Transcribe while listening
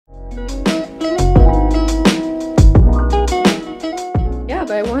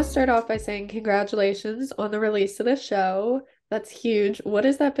start off by saying congratulations on the release of the show. That's huge. What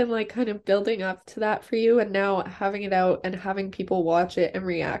has that been like kind of building up to that for you and now having it out and having people watch it and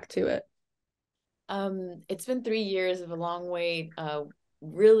react to it? It's been 3 years of a long wait.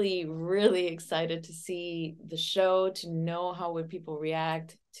 Really, really excited to see the show, to know how would people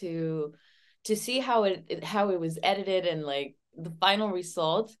react, to see how it was edited and like the final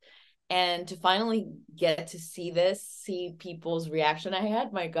result, and to finally get to see people's reaction. I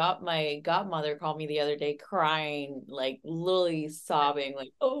had my godmother call me the other day crying, like literally sobbing, like,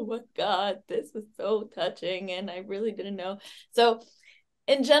 oh my God, this was so touching, and I really didn't know. So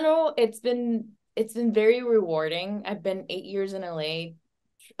in general, it's been very rewarding. I've been 8 years in LA,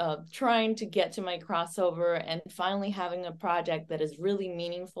 trying to get to my crossover and finally having a project that is really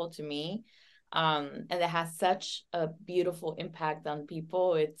meaningful to me, and that has such a beautiful impact on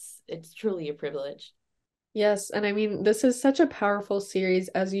people. It's truly a privilege. Yes, and I mean, this is such a powerful series,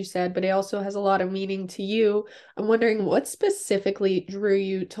 as you said, but it also has a lot of meaning to you. I'm wondering what specifically drew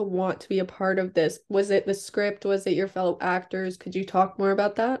you to want to be a part of this? Was it the script? Was it your fellow actors? Could you talk more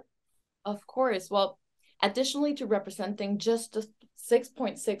about that? Of course. Well, additionally to representing just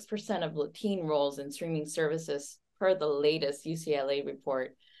 6.6% of Latin roles in streaming services per the latest UCLA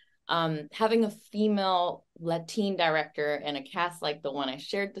report, having a female Latin director and a cast like the one I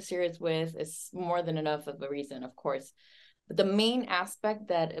shared the series with is more than enough of a reason, of course. But the main aspect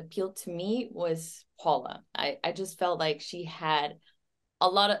that appealed to me was Paula. I just felt like she had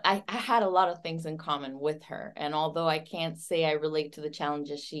I had a lot of things in common with her. And although I can't say I relate to the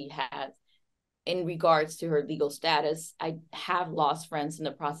challenges she has in regards to her legal status, I have lost friends in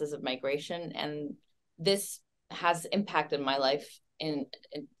the process of migration. And this has impacted my life in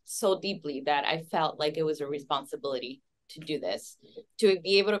so deeply that I felt like it was a responsibility to do this, to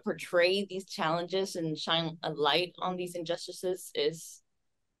be able to portray these challenges and shine a light on these injustices is,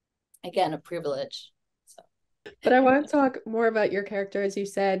 again, a privilege. So. But I want to talk more about your character. As you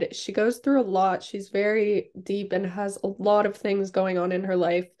said, she goes through a lot. She's very deep and has a lot of things going on in her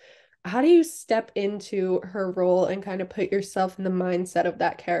life. How do you step into her role and kind of put yourself in the mindset of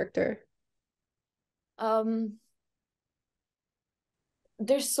that character? um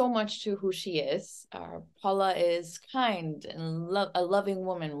there's so much to who she is. Paula is kind and a loving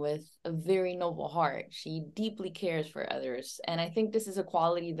woman with a very noble heart. She deeply cares for others. And I think this is a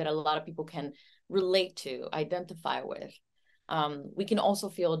quality that a lot of people can relate to, identify with. We can also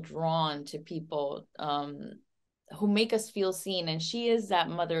feel drawn to people who make us feel seen. And she is that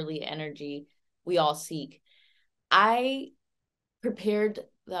motherly energy we all seek. I prepared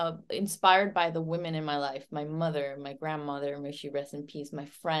inspired by the women in my life, my mother, my grandmother, may she rest in peace, my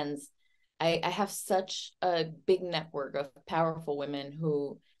friends. I have such a big network of powerful women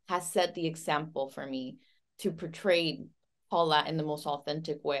who has set the example for me to portray Paula in the most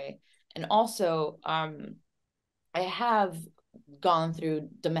authentic way. And also, I have gone through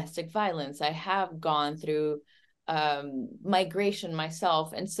domestic violence. I have gone through migration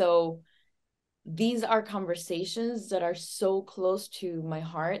myself. And so these are conversations that are so close to my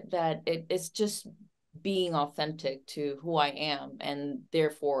heart that it's just being authentic to who I am, and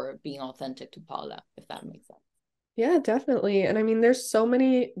therefore being authentic to Paula, if that makes sense. Yeah, definitely. And I mean, there's so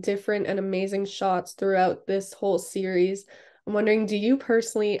many different and amazing shots throughout this whole series. I'm wondering, do you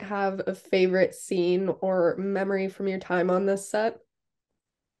personally have a favorite scene or memory from your time on this set?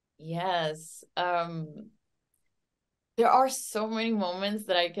 Yes. There are so many moments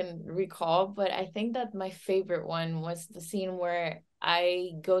that I can recall, but I think that my favorite one was the scene where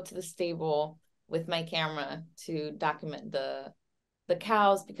I go to the stable with my camera to document the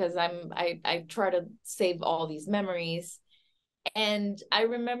cows, because I try to save all these memories. And I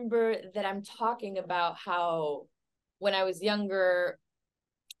remember that I'm talking about how when I was younger,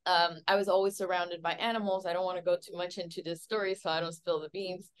 I was always surrounded by animals. I don't want to go too much into this story so I don't spill the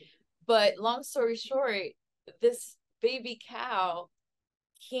beans. But long story short, this baby cow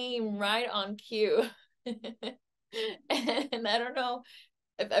came right on cue. And I don't know.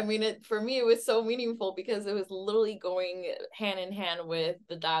 I mean, for me, it was so meaningful because it was literally going hand in hand with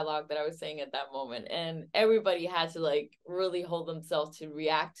the dialogue that I was saying at that moment, and everybody had to like really hold themselves to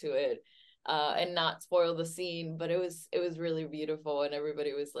react to it, and not spoil the scene. But it was really beautiful, and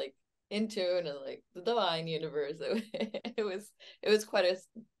everybody was like in tune and like the divine universe. It was quite a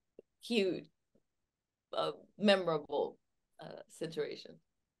cute, memorable situation.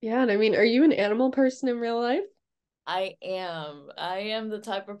 Yeah, and I mean, are you an animal person in real life? I am. I am the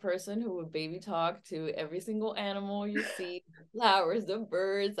type of person who would baby talk to every single animal you see, the flowers, the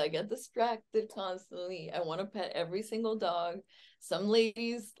birds. I get distracted constantly. I want to pet every single dog. Some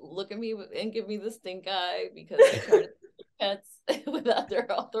ladies look at me and give me the stink eye because I try to pets without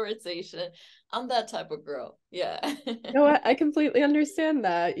their authorization. I'm that type of girl. Yeah. You know what? I completely understand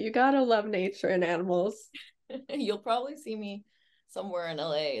that. You gotta love nature and animals. You'll probably see me somewhere in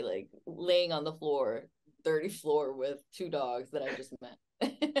LA, like laying on the floor, dirty floor with two dogs that I just met.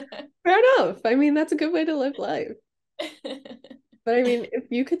 Fair enough. I mean, that's a good way to live life. But I mean, if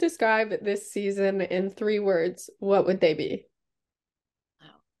you could describe this season in 3 words, what would they be?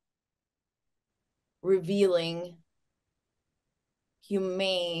 Revealing,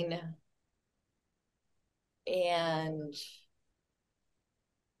 humane, and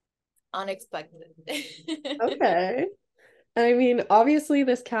unexpected. Okay. I mean, obviously,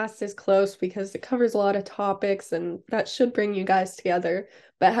 this cast is close because it covers a lot of topics and that should bring you guys together.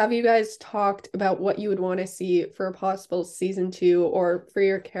 But have you guys talked about what you would want to see for a possible season 2 or for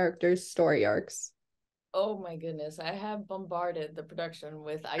your characters' story arcs? Oh my goodness, I have bombarded the production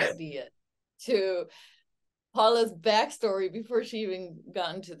with ideas to Paula's backstory before she even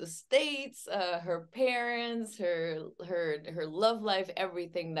got into the States, her parents, her love life,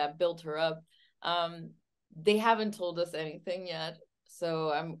 everything that built her up. Um, they haven't told us anything yet, so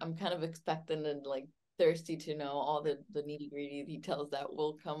I'm kind of expectant and like thirsty to know all the nitty gritty details that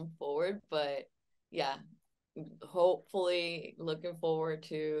will come forward. But yeah, hopefully looking forward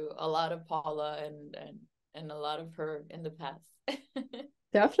to a lot of Paula and a lot of her in the past.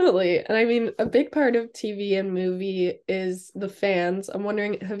 Definitely. And I mean, a big part of TV and movie is the fans. I'm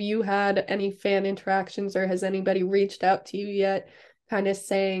wondering, have you had any fan interactions or has anybody reached out to you yet, kind of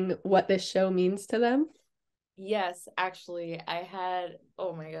saying what this show means to them? Yes, actually, I had,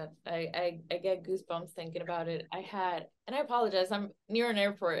 oh my God, I get goosebumps thinking about it. I had, and I apologize, I'm near an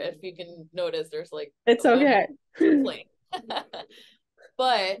airport. If you can notice, there's like It's a bunch okay. of planes.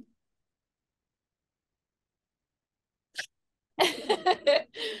 But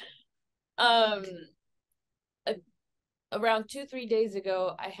um a- around 2, 3 days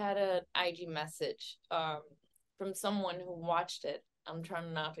ago, I had an IG message from someone who watched it. I'm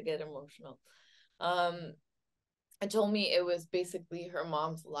trying not to get emotional. Um and told me it was basically her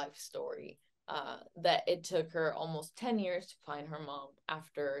mom's life story. That it took her almost 10 years to find her mom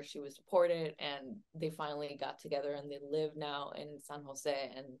after she was deported, and they finally got together and they live now in San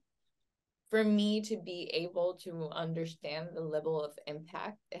Jose. And for me to be able to understand the level of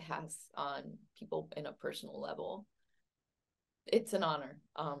impact it has on people in a personal level, it's an honor.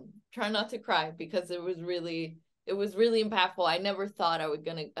 Try not to cry because it was really impactful. I never thought I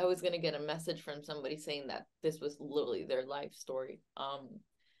was gonna get a message from somebody saying that this was literally their life story.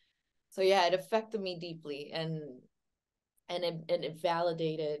 So yeah, it affected me deeply, and it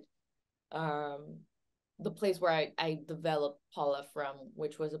validated um the place where I developed Paula from,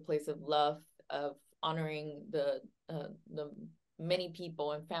 which was a place of love, of honoring the many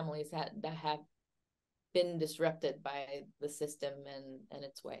people and families that have been disrupted by the system and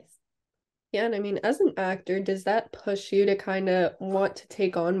its ways. Yeah, and I mean, as an actor, does that push you to kind of want to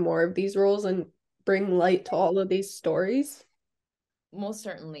take on more of these roles and bring light to all of these stories? Most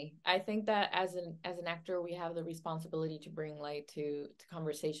certainly. I think that as an actor, we have the responsibility to bring light to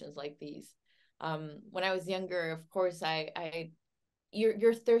conversations like these. When I was younger, of course, I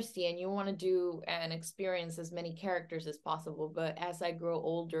you're thirsty and you want to do and experience as many characters as possible. But as I grow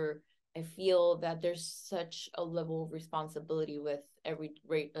older, I feel that there's such a level of responsibility with every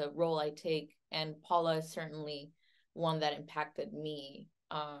role I take, and Paula is certainly one that impacted me.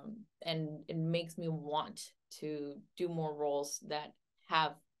 And it makes me want to do more roles that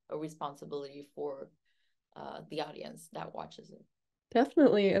have a responsibility for the audience that watches it.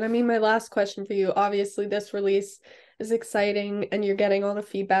 Definitely. And I mean, my last question for you, obviously, this release is exciting and you're getting all the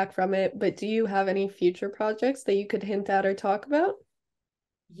feedback from it, but do you have any future projects that you could hint at or talk about?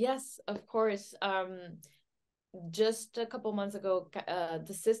 Yes, of course. Just a couple months ago,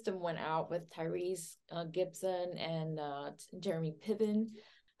 the system went out with Tyrese Gibson and Jeremy Piven.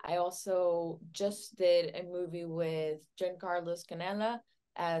 I also just did a movie with Giancarlo Canella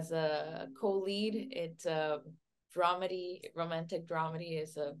as a co-lead. It's a dramedy, romantic dramedy.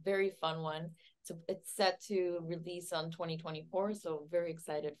 It's a very fun one. It's set to release on 2024, so very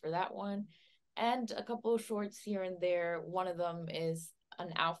excited for that one. And a couple of shorts here and there. One of them is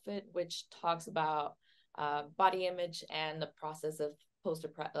an outfit which talks about body image and the process of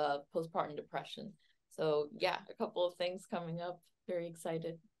postpartum depression. So yeah, a couple of things coming up. Very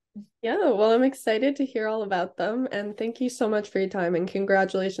excited. Yeah, well, I'm excited to hear all about them. And thank you so much for your time and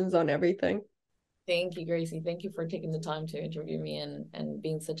congratulations on everything. Thank you, Gracie. Thank you for taking the time to interview me and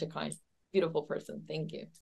being such a kind, beautiful person. Thank you.